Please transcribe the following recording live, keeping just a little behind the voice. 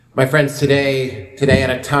My friends, today at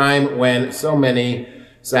a time when so many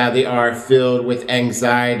sadly are filled with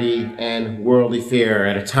anxiety and worldly fear,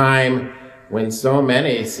 at a time when so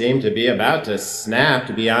many seem to be about to snap,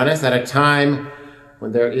 to be honest, at a time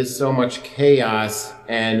when there is so much chaos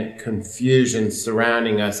and confusion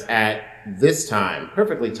surrounding us at this time,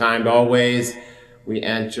 perfectly timed always, we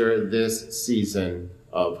enter this season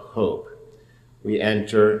of hope. We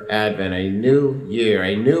enter Advent, a new year,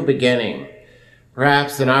 a new beginning.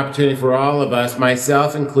 Perhaps an opportunity for all of us,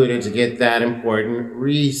 myself included, to get that important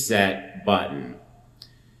reset button.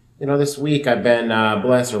 You know, this week I've been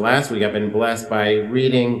blessed, or last week I've been blessed by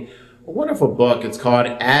reading a wonderful book. It's called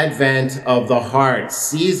Advent of the Heart,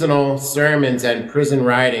 Seasonal Sermons and Prison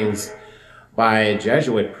Writings by a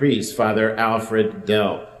Jesuit priest, Father Alfred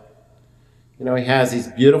Delp. You know, he has these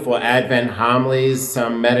beautiful Advent homilies,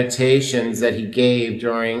 some meditations that he gave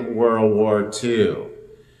during World War II.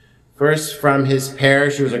 First, from his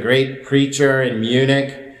parish, he was a great preacher in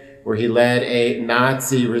Munich, where he led a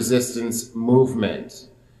Nazi resistance movement,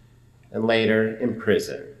 and later in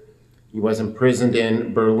prison. He was imprisoned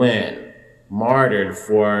in Berlin, martyred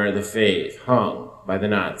for the faith, hung by the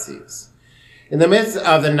Nazis. In the midst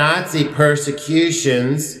of the Nazi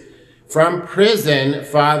persecutions, from prison,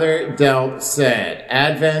 Father Delp said,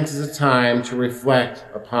 Advent is a time to reflect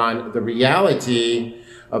upon the reality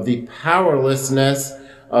of the powerlessness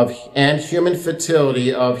and human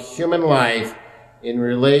futility of human life in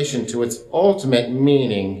relation to its ultimate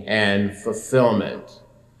meaning and fulfillment.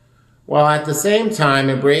 While at the same time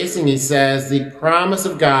embracing, he says, the promise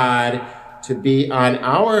of God to be on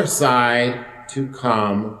our side to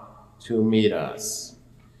come to meet us.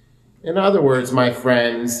 In other words, my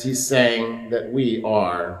friends, he's saying that we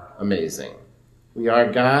are amazing. We are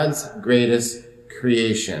God's greatest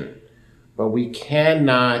creation. But we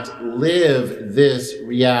cannot live this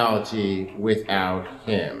reality without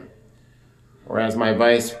him. Or as my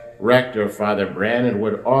vice rector, Father Brandon,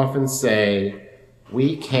 would often say,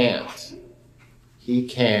 we can't. He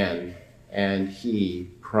can, and he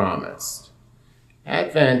promised.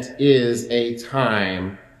 Advent is a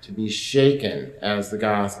time to be shaken, as the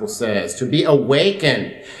gospel says, to be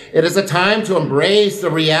awakened. It is a time to embrace the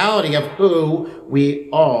reality of who we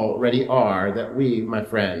already are, that we, my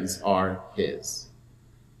friends, are his.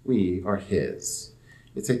 We are his.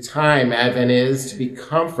 It's a time, Advent is, to be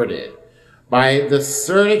comforted by the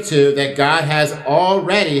certitude that God has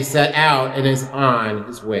already set out and is on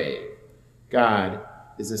his way. God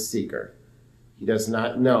is a seeker. He does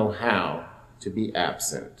not know how to be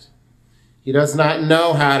absent. He does not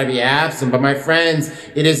know how to be absent, but my friends,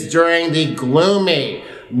 it is during the gloomy,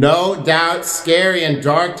 no doubt scary and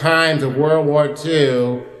dark times of World War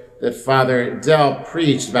II that Father Delp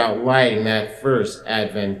preached about lighting that first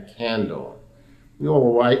Advent candle. We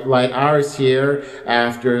will light ours here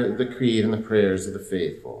after the creed and the prayers of the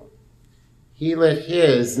faithful. He lit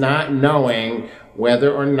his not knowing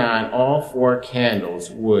whether or not all 4 candles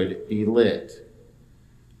would be lit.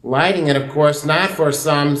 Lighting it, of course, not for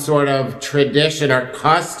some sort of tradition or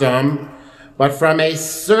custom, but from a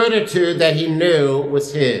certitude that he knew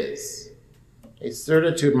was his. A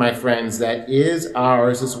certitude, my friends, that is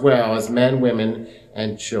ours as well as men, women,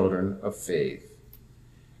 and children of faith.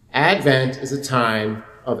 Advent is a time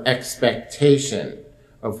of expectation,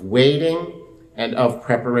 of waiting, and of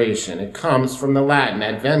preparation. It comes from the Latin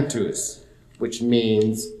adventus, which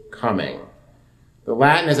means coming. The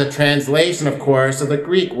Latin is a translation, of course, of the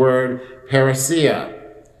Greek word parousia,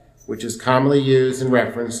 which is commonly used in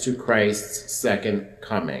reference to Christ's second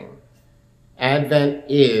coming. Advent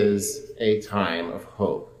is a time of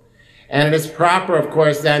hope. And it is proper, of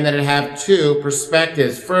course, then, that it have 2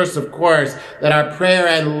 perspectives. First, of course, that our prayer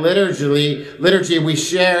and liturgy we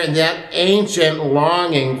share in that ancient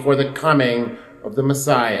longing for the coming of the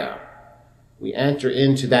Messiah. We enter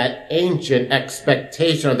into that ancient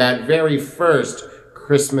expectation of that very first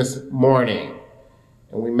Christmas morning.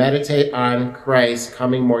 And we meditate on Christ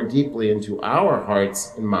coming more deeply into our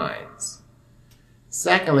hearts and minds.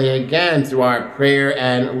 Secondly, again, through our prayer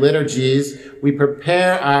and liturgies, we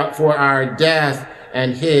prepare for our death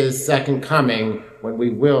and his second coming when we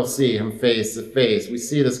will see him face to face. We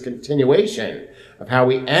see this continuation of how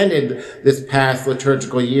we ended this past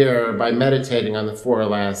liturgical year by meditating on the 4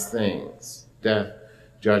 last things: death,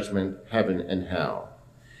 judgment, heaven, and hell.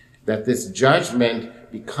 That this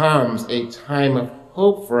judgment becomes a time of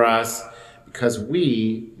hope for us because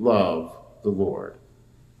we love the Lord.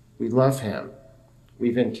 We love him.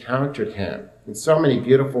 We've encountered him in so many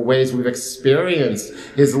beautiful ways. We've experienced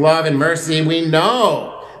his love and mercy. We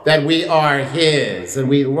know that we are his, and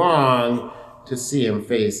we long to see him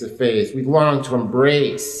face to face. We long to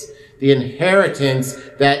embrace the inheritance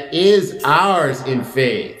that is ours in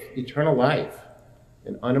faith, eternal life,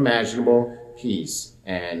 and unimaginable peace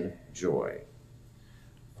and joy.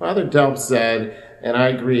 Father Delp said, and I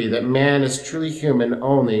agree, that man is truly human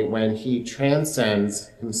only when he transcends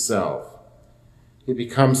himself. He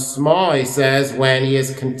becomes small, he says, when he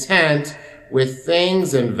is content with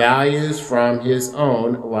things and values from his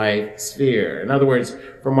own life sphere. In other words,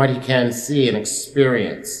 from what he can see and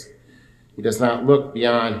experience. He does not look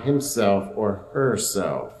beyond himself or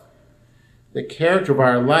herself. The character of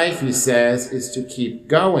our life, he says, is to keep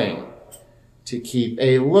going, to keep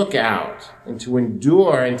a lookout, and to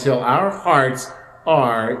endure until our hearts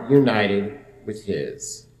are united with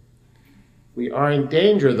his. We are in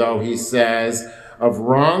danger, though, he says, of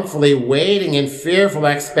wrongfully waiting in fearful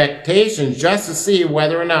expectations just to see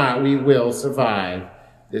whether or not we will survive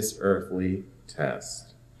this earthly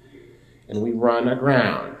test. And we run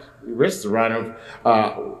aground. We risk the run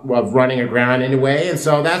of running aground anyway, and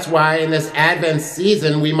so that's why in this Advent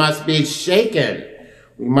season we must be shaken.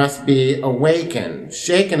 We must be awakened,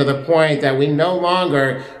 shaken to the point that we no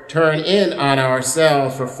longer turn in on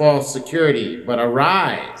ourselves for false security, but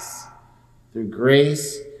arise through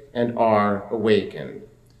grace and are awakened.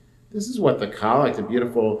 This is what the collect, the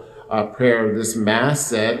beautiful prayer of this Mass,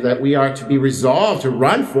 said, that we are to be resolved to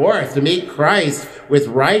run forth to meet Christ with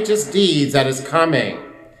righteous deeds that is coming.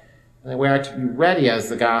 And we are to be ready, as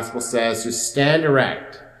the Gospel says, to stand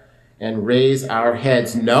erect and raise our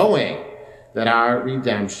heads, knowing that our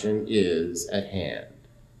redemption is at hand.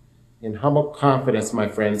 In humble confidence, my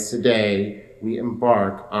friends, today we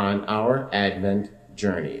embark on our Advent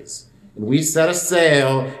journeys. And we set a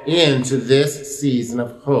sail into this season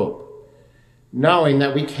of hope, knowing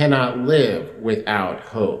that we cannot live without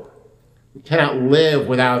hope. We cannot live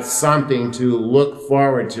without something to look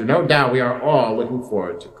forward to. No doubt we are all looking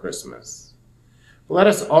forward to Christmas. But let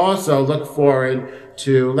us also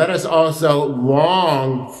let us also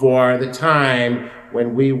long for the time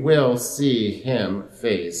when we will see him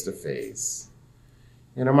face to face.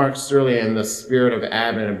 Mark Sterling, in the Spirit of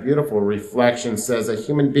Advent, a beautiful reflection, says that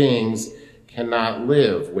human beings cannot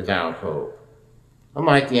live without hope.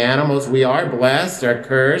 Unlike the animals, we are blessed or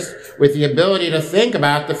cursed with the ability to think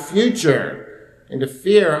about the future and to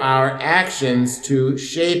fear our actions to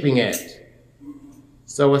shaping it.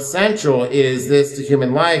 So essential is this to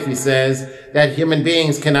human life, he says, that human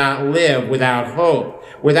beings cannot live without hope,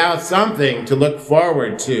 without something to look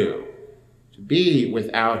forward to. To be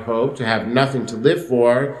without hope, to have nothing to live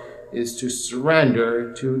for, is to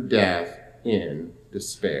surrender to death in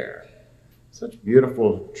despair. Such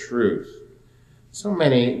beautiful truth. So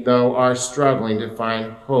many, though, are struggling to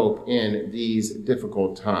find hope in these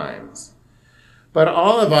difficult times. But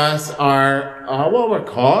all of us are, we're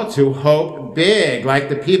called to hope big, like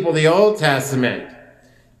the people of the Old Testament.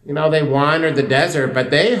 They wandered the desert,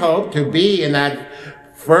 but they hoped to be in that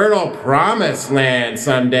fertile promised land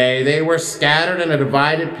someday. They were scattered and a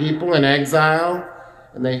divided people in exile,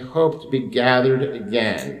 and they hoped to be gathered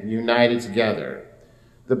again, united together.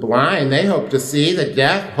 The blind, they hoped to see. The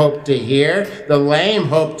deaf hoped to hear. The lame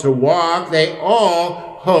hoped to walk. They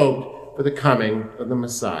all hoped for the coming of the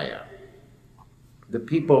Messiah. The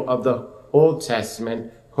people of the Old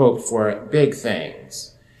Testament hoped for big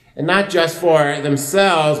things, and not just for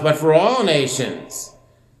themselves, but for all nations.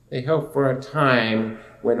 They hoped for a time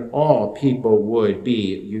when all people would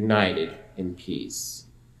be united in peace.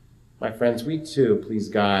 My friends, we too, please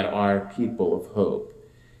God, are people of hope.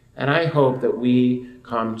 And I hope that we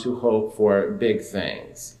come to hope for big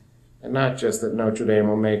things. And not just that Notre Dame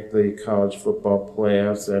will make the college football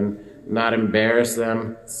playoffs and not embarrass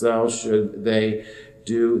themselves should they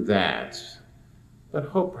do that. But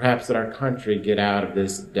hope perhaps that our country get out of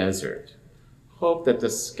this desert. Hope that the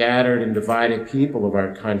scattered and divided people of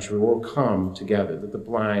our country will come together, that the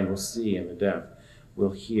blind will see and the deaf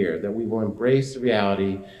will hear, that we will embrace the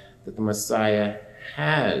reality that the Messiah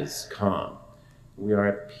has come. We are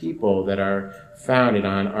a people that are founded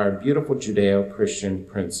on our beautiful Judeo-Christian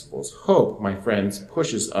principles. Hope, my friends,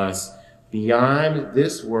 pushes us beyond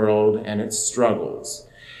this world and its struggles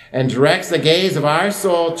and directs the gaze of our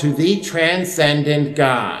soul to the transcendent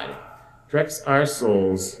God, directs our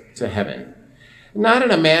souls to heaven. Not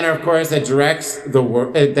in a manner, of course, that rejects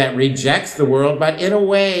the world, but in a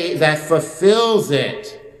way that fulfills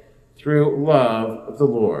it through love of the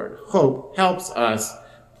Lord. Hope helps us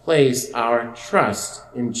place our trust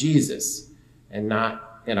in Jesus and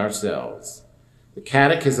not in ourselves. The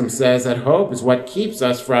Catechism says that hope is what keeps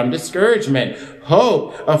us from discouragement.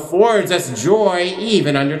 Hope affords us joy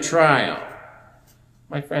even under trial.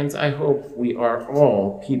 My friends, I hope we are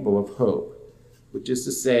all people of hope. which is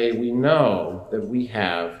to say we know that we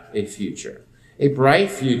have a future, a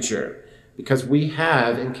bright future, because we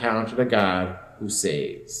have encountered a God who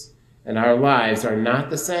saves. And our lives are not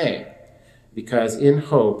the same, because in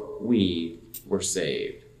hope we were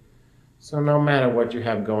saved. So no matter what you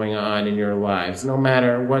have going on in your lives, no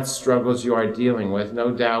matter what struggles you are dealing with,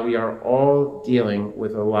 no doubt we are all dealing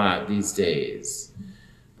with a lot these days.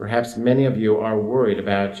 Perhaps many of you are worried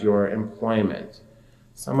about your employment.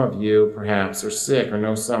 Some of you perhaps are sick or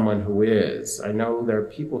know someone who is. I know there are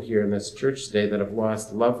people here in this church today that have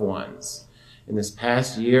lost loved ones in this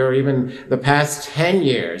past year, or even the past 10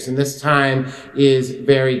 years. And this time is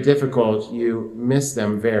very difficult. You miss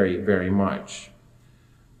them very, very much.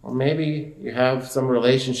 Or maybe you have some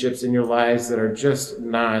relationships in your lives that are just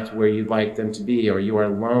not where you'd like them to be, or you are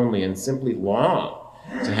lonely and simply long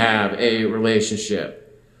to have a relationship.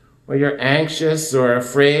 Or you're anxious or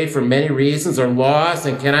afraid for many reasons, or lost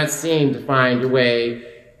and cannot seem to find your way.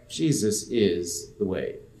 Jesus is the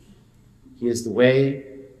way. He is the way,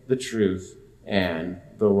 the truth, and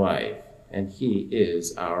the life. And he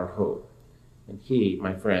is our hope. And he,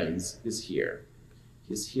 my friends, is here.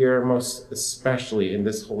 He is here most especially in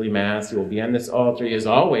this Holy Mass. He will be on this altar. He is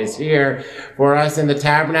always here for us in the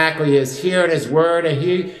tabernacle. He is here in his word, and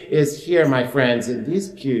he is here, my friends, in these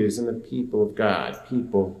pews, in the people of God,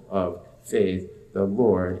 people of faith. The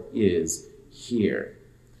Lord is here.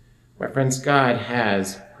 My friends, God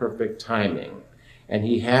has perfect timing, and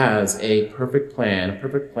he has a perfect plan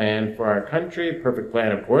for our country, a perfect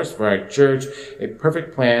plan, of course, for our church, a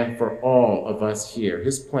perfect plan for all of us here.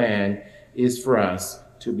 His plan is for us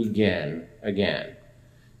to begin again.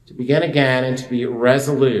 To begin again and to be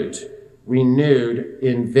resolute, renewed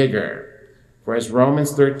in vigor. For as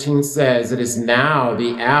Romans 13 says, it is now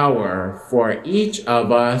the hour for each of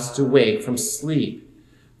us to wake from sleep.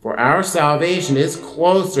 For our salvation is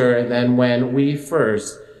closer than when we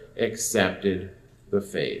first accepted the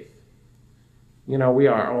faith. You know, we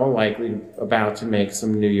are all likely about to make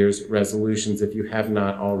some New Year's resolutions if you have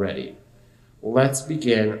not already. Let's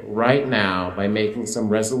begin right now by making some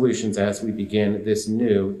resolutions as we begin this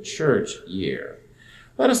new church year.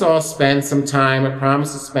 Let us all spend some time, I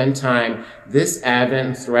promise to spend time this Advent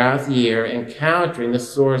and throughout the year encountering the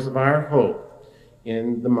source of our hope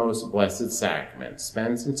in the most blessed sacrament.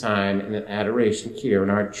 Spend some time in an adoration here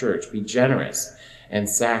in our church. Be generous and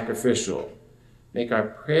sacrificial. Make our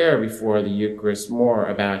prayer before the Eucharist more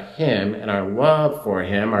about him and our love for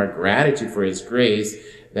him, our gratitude for his grace,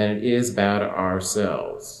 than it is about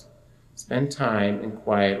ourselves. Spend time in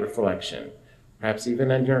quiet reflection, perhaps even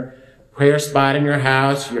in your prayer spot in your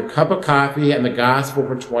house, your cup of coffee and the gospel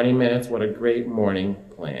for 20 minutes. What a great morning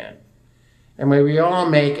plan. And may we all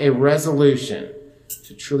make a resolution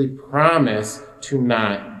to truly promise to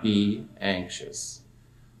not be anxious.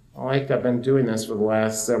 I've been doing this for the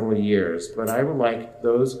last several years, but I would like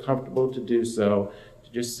those comfortable to do so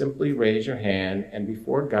to just simply raise your hand and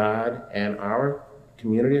before God and our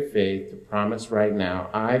community of faith to promise right now,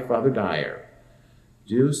 I, Father Dyer,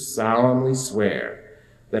 do solemnly swear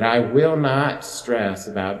that I will not stress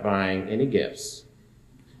about buying any gifts,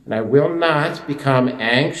 and I will not become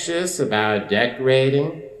anxious about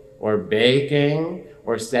decorating or baking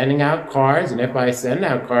or sending out cards, and if I send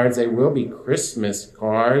out cards, they will be Christmas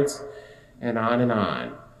cards, and on and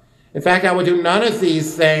on. In fact, I will do none of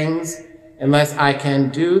these things unless I can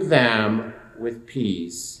do them with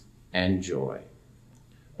peace and joy.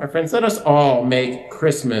 My friends, let us all make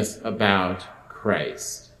Christmas about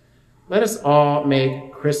Christ. Let us all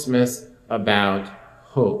make Christmas about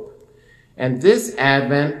hope. And this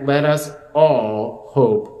Advent, let us all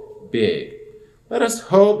hope big. Let us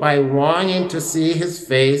hope by longing to see his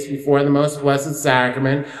face before the most blessed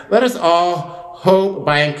sacrament. Let us all hope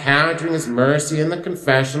by encountering his mercy in the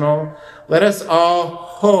confessional. Let us all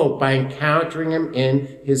hope by encountering him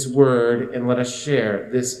in his word, and let us share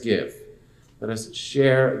this gift. Let us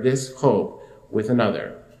share this hope with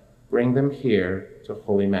another. Bring them here to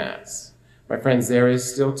Holy Mass. My friends, there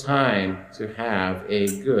is still time to have a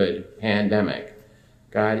good pandemic.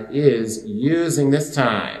 God is using this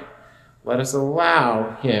time. Let us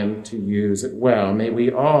allow him to use it well. May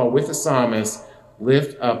we all, with the psalmist,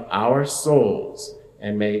 lift up our souls,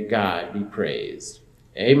 and may God be praised.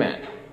 Amen.